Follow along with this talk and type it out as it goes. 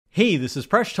Hey, this is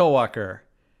Presh Talwalkar.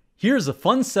 Here's a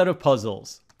fun set of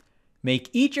puzzles. Make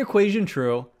each equation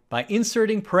true by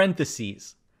inserting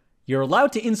parentheses. You're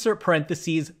allowed to insert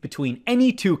parentheses between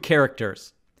any two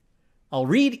characters. I'll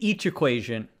read each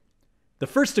equation. The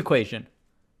first equation,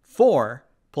 4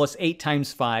 plus 8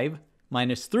 times 5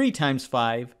 minus 3 times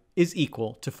 5 is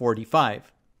equal to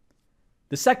 45.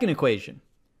 The second equation,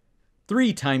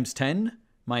 3 times 10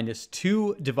 minus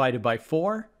 2 divided by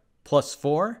 4 plus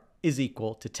 4 is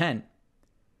equal to 10.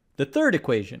 The third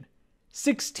equation,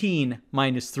 16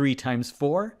 minus 3 times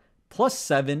 4 plus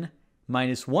 7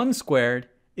 minus 1 squared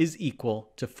is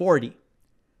equal to 40.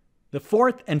 The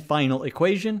fourth and final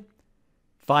equation,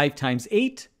 5 times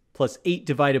 8 plus 8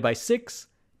 divided by 6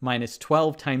 minus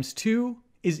 12 times 2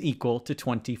 is equal to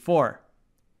 24.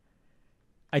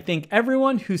 I thank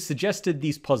everyone who suggested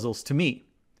these puzzles to me.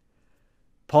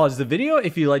 Pause the video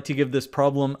if you'd like to give this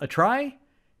problem a try,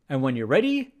 and when you're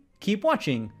ready, keep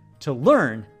watching to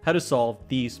learn how to solve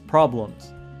these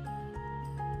problems.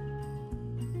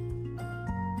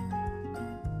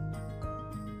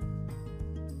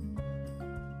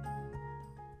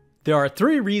 There are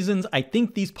 3 reasons I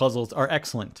think these puzzles are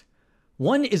excellent.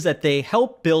 One is that they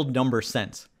help build number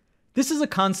sense. This is a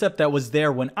concept that was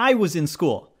there when I was in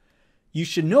school. You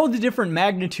should know the different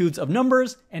magnitudes of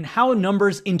numbers and how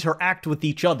numbers interact with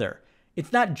each other.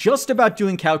 It's not just about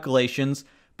doing calculations,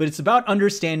 but it's about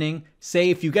understanding, say,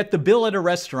 if you get the bill at a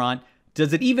restaurant,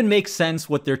 does it even make sense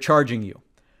what they're charging you?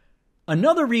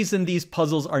 Another reason these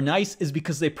puzzles are nice is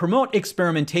because they promote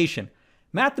experimentation.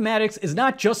 Mathematics is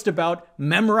not just about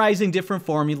memorizing different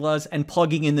formulas and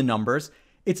plugging in the numbers.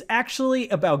 It's actually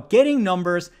about getting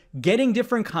numbers, getting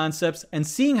different concepts, and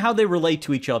seeing how they relate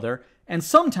to each other. And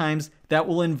sometimes that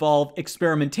will involve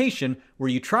experimentation, where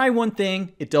you try one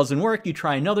thing, it doesn't work, you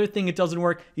try another thing, it doesn't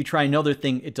work, you try another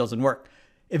thing, it doesn't work.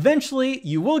 Eventually,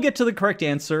 you will get to the correct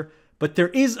answer, but there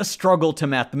is a struggle to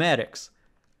mathematics.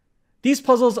 These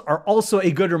puzzles are also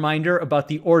a good reminder about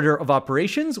the order of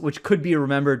operations, which could be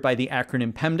remembered by the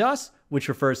acronym PEMDAS, which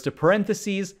refers to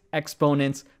parentheses,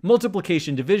 exponents,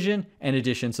 multiplication, division, and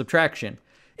addition, subtraction.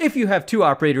 If you have 2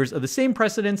 operators of the same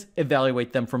precedence,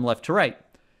 evaluate them from left to right.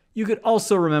 You could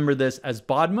also remember this as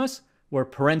BODMAS, where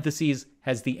parentheses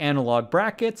has the analog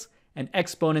brackets and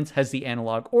exponents has the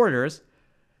analog orders.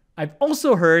 I've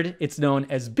also heard it's known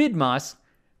as BIDMAS,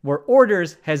 where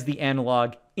orders has the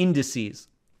analog indices.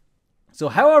 So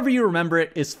however you remember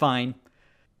it is fine.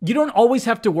 You don't always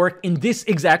have to work in this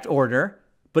exact order,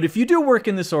 but if you do work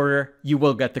in this order, you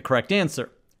will get the correct answer.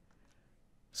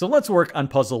 So let's work on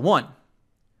puzzle 1.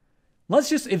 Let's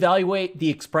just evaluate the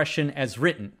expression as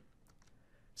written.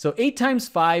 So 8 times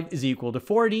 5 is equal to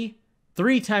 40,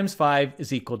 3 times 5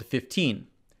 is equal to 15.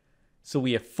 So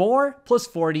we have 4 plus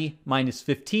 40 minus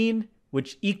 15,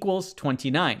 which equals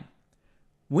 29.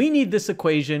 We need this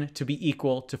equation to be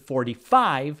equal to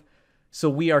 45, so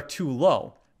we are too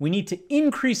low. We need to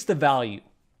increase the value.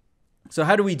 So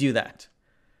how do we do that?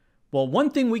 Well, one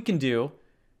thing we can do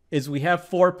is we have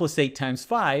 4 plus 8 times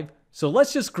 5, so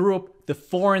let's just group the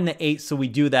 4 and the 8, so we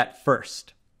do that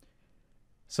first.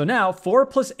 So now 4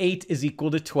 plus 8 is equal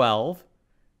to 12.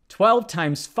 12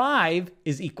 times 5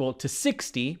 is equal to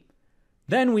 60.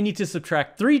 Then we need to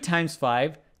subtract 3 times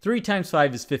 5. 3 times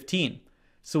 5 is 15.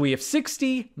 So we have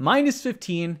 60 minus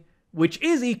 15, which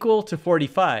is equal to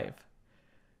 45.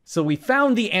 So we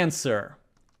found the answer.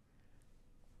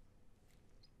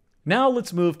 Now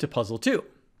let's move to puzzle 2.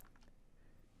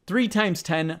 3 times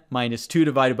 10 minus 2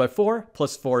 divided by 4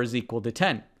 plus 4 is equal to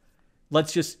 10.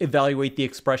 Let's just evaluate the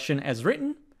expression as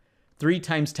written. 3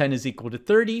 times 10 is equal to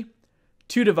 30.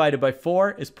 2 divided by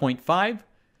 4 is 0.5.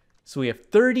 So we have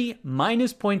 30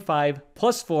 minus 0.5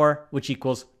 plus 4, which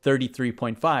equals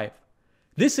 33.5.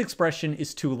 This expression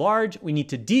is too large. We need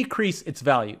to decrease its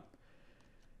value.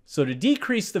 So to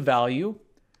decrease the value,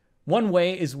 one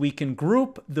way is we can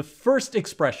group the first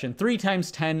expression, 3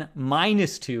 times 10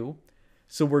 minus 2.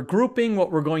 So we're grouping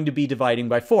what we're going to be dividing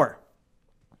by 4.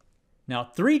 Now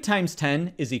 3 times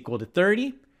 10 is equal to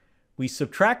 30. We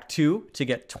subtract 2 to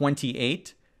get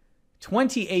 28.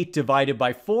 28 divided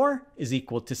by 4 is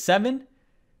equal to 7.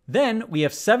 Then we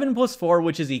have 7 plus 4,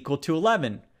 which is equal to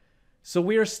 11. So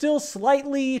we are still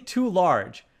slightly too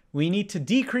large. We need to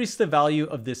decrease the value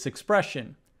of this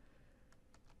expression.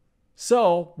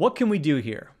 So what can we do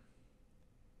here?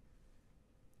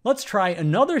 Let's try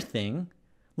another thing.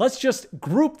 Let's just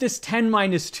group this 10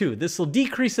 minus 2. This will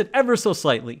decrease it ever so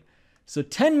slightly. So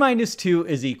 10 minus 2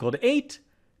 is equal to 8.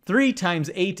 3 times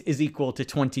 8 is equal to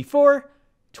 24.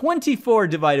 24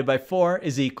 divided by 4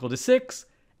 is equal to 6.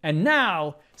 And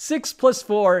now 6 plus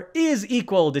 4 is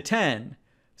equal to 10.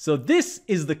 So this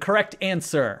is the correct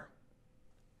answer.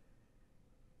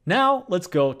 Now let's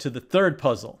go to the third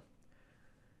puzzle.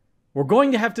 We're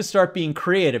going to have to start being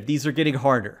creative. These are getting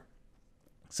harder.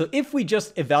 So if we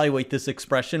just evaluate this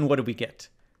expression, what do we get?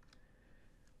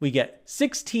 We get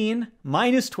 16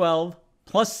 minus 12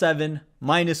 plus 7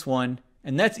 minus 1,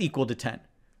 and that's equal to 10.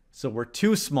 So we're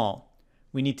too small.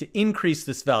 We need to increase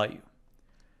this value.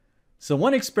 So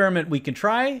one experiment we can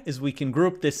try is we can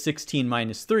group this 16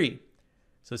 minus 3.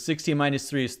 So 16 minus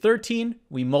 3 is 13.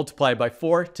 We multiply by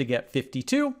 4 to get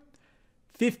 52.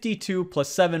 52 plus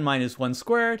 7 minus 1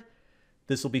 squared.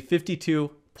 This will be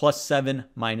 52 plus 7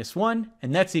 minus 1,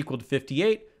 and that's equal to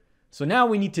 58. So now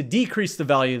we need to decrease the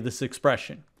value of this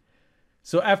expression.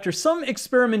 So after some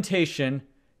experimentation,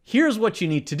 here's what you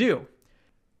need to do.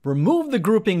 Remove the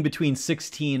grouping between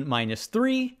 16 minus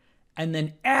 3, and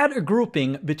then add a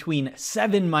grouping between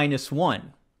 7 minus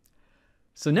 1.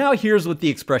 So now here's what the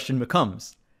expression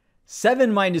becomes.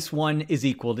 7 minus 1 is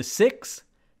equal to 6.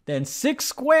 Then 6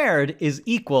 squared is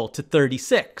equal to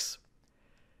 36.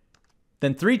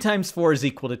 Then 3 times 4 is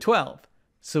equal to 12.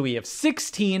 So we have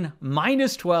 16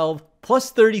 minus 12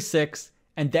 plus 36,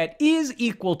 and that is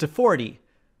equal to 40.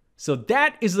 So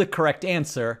that is the correct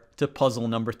answer to puzzle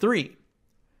number 3.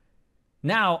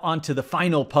 Now on to the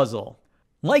final puzzle.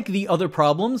 Like the other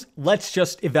problems, let's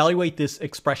just evaluate this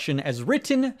expression as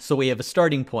written so we have a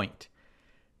starting point.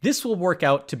 This will work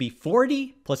out to be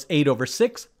 40 plus 8 over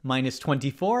 6 minus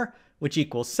 24, which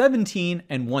equals 17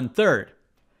 and 1/3.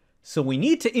 So we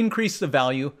need to increase the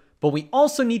value, but we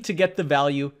also need to get the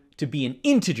value to be an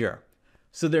integer.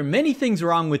 So there are many things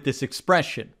wrong with this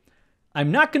expression.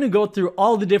 I'm not going to go through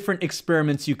all the different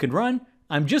experiments you could run.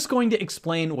 I'm just going to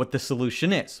explain what the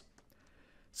solution is.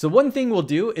 So one thing we'll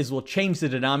do is we'll change the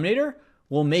denominator.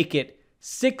 We'll make it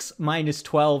 6 minus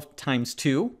 12 times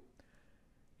 2.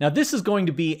 Now this is going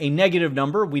to be a negative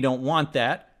number. We don't want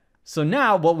that. So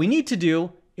now what we need to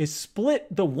do is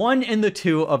split the 1 and the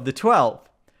 2 of the 12.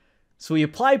 So we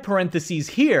apply parentheses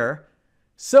here.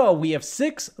 So we have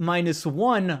 6 minus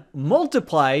 1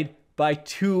 multiplied by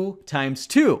 2 times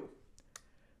 2.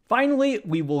 Finally,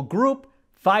 we will group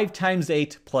 5 times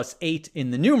 8 plus 8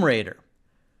 in the numerator.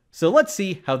 So let's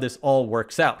see how this all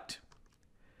works out.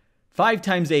 5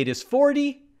 times 8 is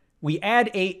 40. We add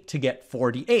 8 to get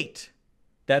 48.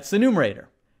 That's the numerator.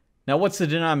 Now what's the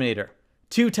denominator?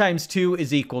 2 times 2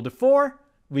 is equal to 4.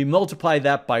 We multiply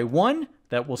that by 1.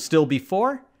 That will still be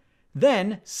 4.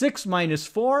 Then 6 minus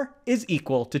 4 is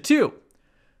equal to 2.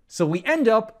 So we end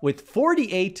up with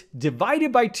 48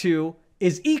 divided by 2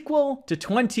 is equal to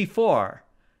 24.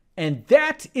 And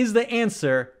that is the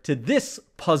answer to this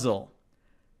puzzle.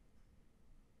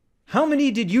 How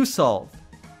many did you solve?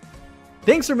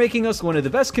 Thanks for making us one of the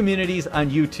best communities on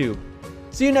YouTube.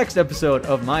 See you next episode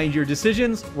of Mind Your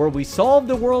Decisions, where we solve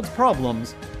the world's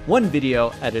problems one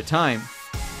video at a time.